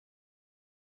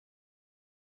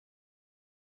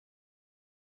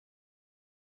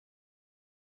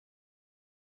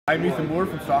I'm Ethan Moore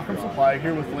from Stockholm Supply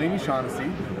here with Laney Shaughnessy,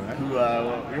 who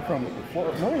you're from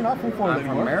Florida. No, you're not from Florida I'm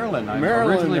anymore. from Maryland. I'm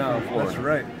Maryland originally now. from Florida. That's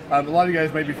right. A lot of you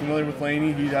guys might be familiar with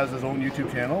Laney. He has his own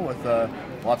YouTube channel with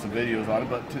lots of videos on it.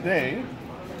 But today,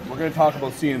 we're going to talk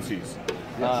about CNCs.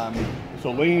 Yes.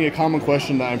 So Laney, a common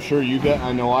question that I'm sure you get,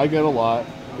 I know I get a lot,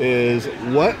 is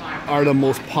what are the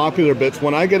most popular bits?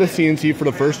 When I get a CNC for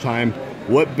the first time,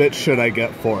 what bits should I get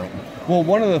for it? Well,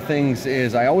 one of the things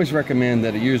is I always recommend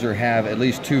that a user have at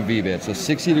least two V-bits, a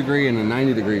 60 degree and a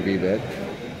 90 degree V-bit,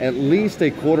 at least a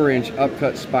 1/4 inch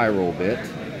upcut spiral bit,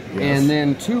 and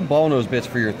then two ball nose bits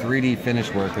for your 3D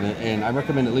finish work. And I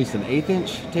recommend at least an 1/8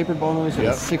 inch tapered ball nose and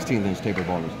a 16th inch tapered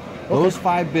ball nose. Those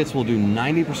 5 bits will do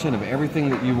 90% of everything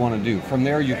that you want to do. From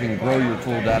there, you can grow your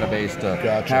tool database to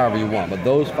however you want. But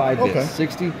those 5 bits,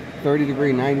 60, 30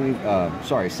 degree,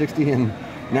 60 and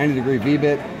 90 degree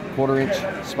V-bit, 1/4 inch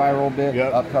spiral bit,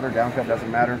 upcut or downcut, doesn't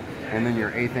matter, and then your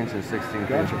 1/8 inch and 16th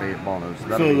inch of 8 ball nose.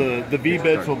 So the V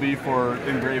bits will be for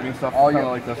engraving stuff, kind of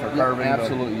like this, or carving.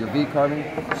 Absolutely, your V carving.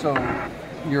 So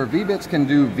your V bits can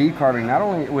do V carving not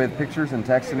only with pictures and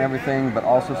text and everything, but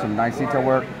also some nice detail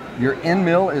work. Your end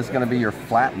mill is going to be your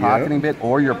flat pocketing bit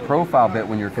or your profile bit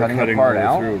when you're cutting the part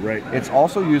out. It's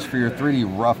also used for your 3D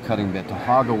rough cutting bit to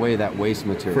hog away that waste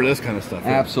material. For this kind of stuff.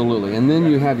 Absolutely. And then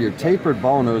you have your tapered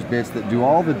ball nose bits that do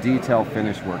all the detail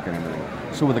finish work and everything.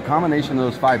 So with a combination of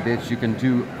those 5 bits, you can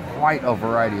do quite a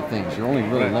variety of things. You're only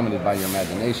really limited by your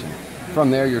imagination.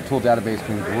 From there, your tool database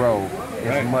can grow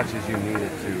as much as you need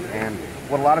it to. And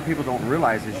what a lot of people don't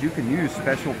realize is you can use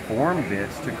special form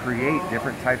bits to create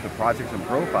different types of projects and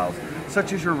profiles,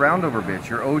 such as your roundover bits,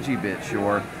 your OG bits,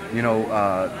 your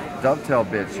dovetail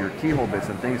bits, your keyhole bits,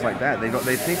 and things like that. They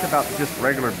think about just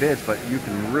regular bits, but you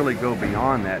can really go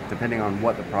beyond that depending on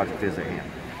what the project is at hand.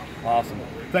 Awesome.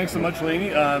 Thanks so much,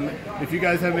 Laney. If you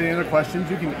guys have any other questions,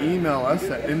 you can email us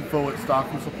at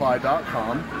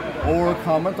info@stockholmsupply.com or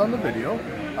comment on the video.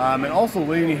 And also,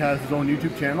 Laney has his own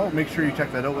YouTube channel. Make sure you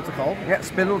check that out. What's it called? Yeah,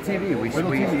 Spindle TV. We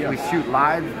shoot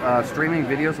live streaming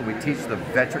videos, and we teach the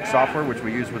Vectric software, which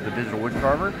we use with the digital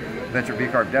Woodcarver, Vectric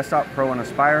V-Carve Desktop Pro and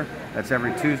Aspire. That's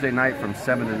every Tuesday night from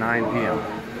 7 to 9 p.m.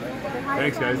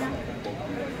 Thanks, guys.